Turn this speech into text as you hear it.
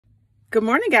Good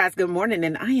morning, guys. Good morning.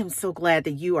 And I am so glad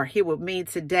that you are here with me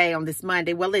today on this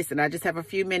Monday. Well, listen, I just have a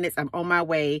few minutes. I'm on my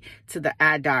way to the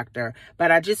eye doctor, but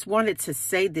I just wanted to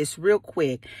say this real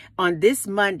quick. On this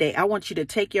Monday, I want you to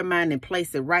take your mind and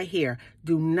place it right here.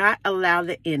 Do not allow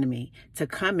the enemy to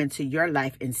come into your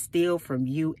life and steal from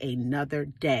you another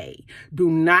day. Do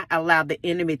not allow the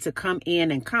enemy to come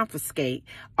in and confiscate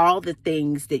all the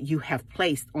things that you have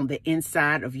placed on the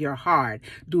inside of your heart.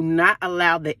 Do not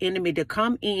allow the enemy to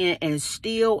come in and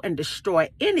steal and destroy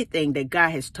anything that God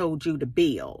has told you to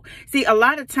build. See, a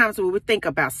lot of times when we think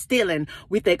about stealing,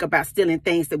 we think about stealing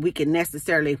things that we can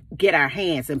necessarily get our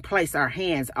hands and place our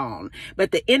hands on.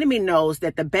 But the enemy knows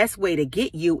that the best way to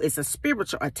get you is a spiritual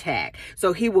attack.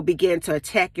 So he will begin to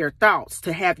attack your thoughts,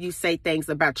 to have you say things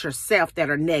about yourself that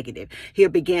are negative. He'll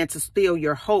begin to steal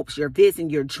your hopes, your vision,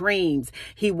 your dreams.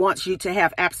 He wants you to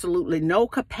have absolutely no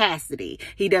capacity.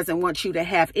 He doesn't want you to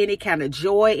have any kind of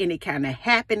joy, any kind of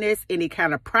happiness, any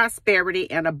kind of prosperity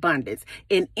and abundance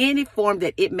in any form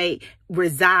that it may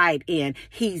reside in.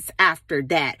 He's after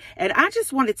that. And I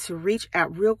just wanted to reach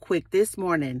out real quick this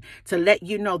morning to let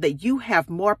you know that you have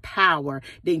more power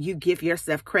than you give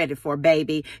yourself credit for,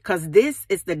 baby, because this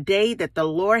is the day that the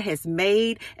Lord has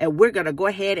made, and we're going to go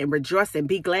ahead and rejoice and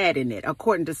be glad in it.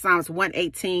 According to Psalms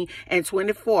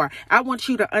 118:24, I want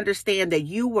you to understand that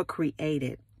you were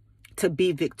created to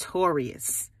be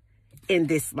victorious in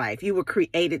this life. You were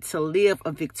created to live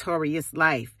a victorious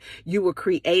life. You were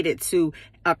created to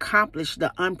accomplish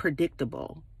the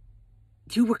unpredictable.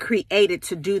 You were created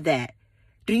to do that.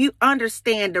 Do you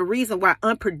understand the reason why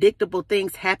unpredictable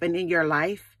things happen in your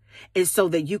life? Is so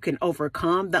that you can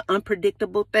overcome the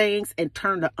unpredictable things and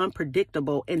turn the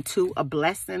unpredictable into a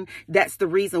blessing. That's the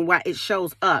reason why it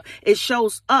shows up. It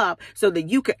shows up so that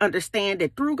you can understand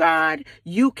that through God,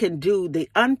 you can do the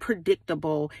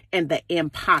unpredictable and the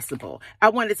impossible. I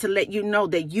wanted to let you know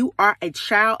that you are a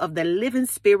child of the living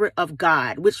spirit of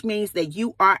God, which means that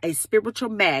you are a spiritual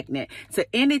magnet to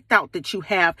any thought that you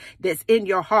have that's in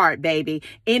your heart, baby.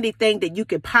 Anything that you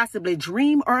could possibly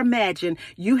dream or imagine,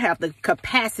 you have the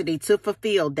capacity to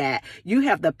fulfill that. You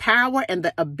have the power and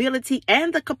the ability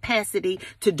and the capacity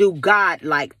to do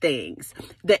God-like things.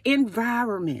 The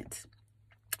environment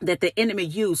that the enemy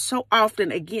used so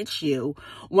often against you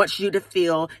wants you to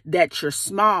feel that you're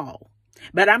small.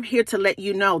 But I'm here to let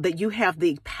you know that you have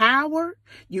the power,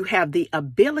 you have the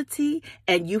ability,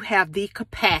 and you have the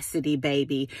capacity,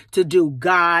 baby, to do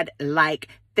God-like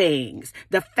things.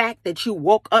 The fact that you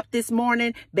woke up this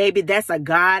morning, baby, that's a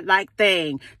God-like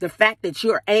thing. The fact that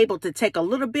you're able to take a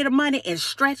little bit of money and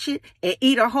stretch it and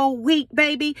eat a whole week,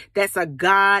 baby, that's a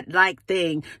God-like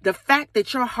thing. The fact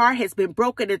that your heart has been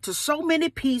broken into so many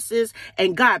pieces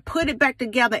and God put it back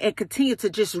together and continue to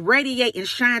just radiate and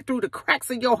shine through the cracks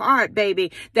of your heart,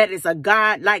 baby, that is a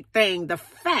God-like thing. The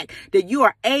fact that you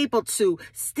are able to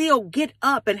still get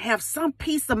up and have some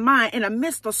peace of mind in the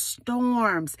midst of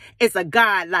storms is a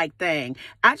God-like thing.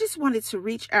 I just wanted to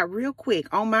reach out real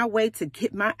quick on my way to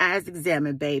get my eyes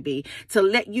examined, baby, to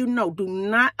let you know, do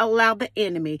not allow the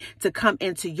enemy to come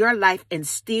into your life and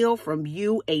steal from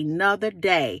you another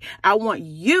day. I want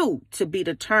you to be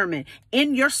determined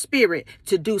in your spirit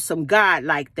to do some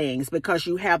God-like things, because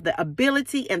you have the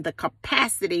ability and the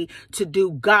capacity to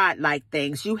do God-like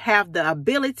things. You have the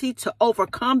ability to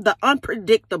overcome the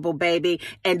unpredictable, baby,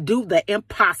 and do the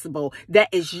impossible. That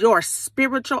is your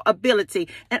spiritual ability.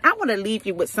 And I want to leave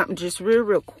you with something just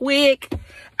real quick.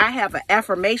 I have an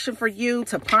affirmation for you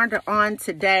to ponder on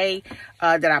today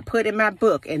that I put in my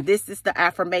book. And this is the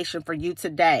affirmation for you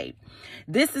today.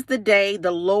 This is the day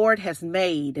the Lord has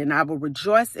made, and I will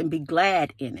rejoice and be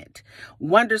glad in it.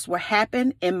 Wonders will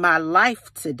happen in my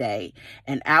life today,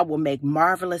 and I will make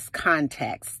marvelous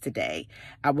contacts today.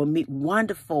 I will meet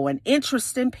wonderful and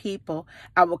interesting people.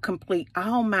 I will complete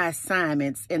all my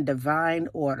assignments in divine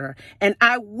order, and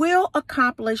I will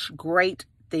accomplish great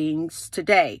things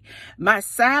today. My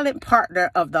silent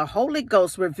partner of the Holy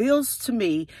Ghost reveals to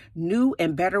me new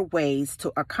and better ways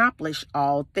to accomplish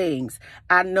all things.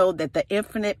 I know that the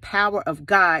infinite power of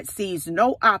God sees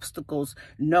no obstacles,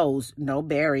 knows no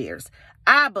barriers.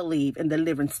 I believe in the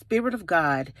living Spirit of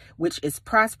God, which is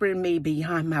prospering me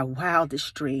beyond my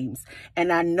wildest dreams.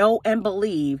 And I know and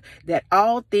believe that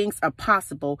all things are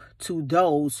possible to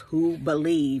those who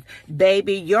believe.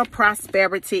 Baby, your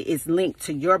prosperity is linked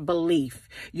to your belief.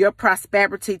 Your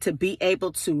prosperity to be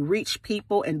able to reach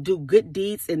people and do good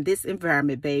deeds in this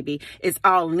environment, baby, is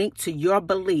all linked to your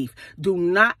belief. Do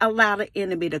not allow the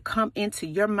enemy to come into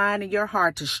your mind and your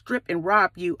heart to strip and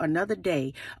rob you another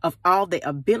day of all the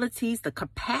abilities, the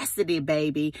capacity,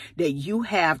 baby, that you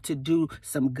have to do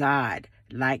some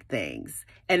God-like things.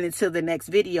 And until the next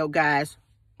video, guys,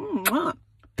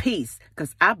 Peace,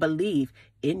 because I believe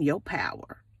in your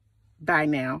power. Bye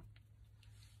now.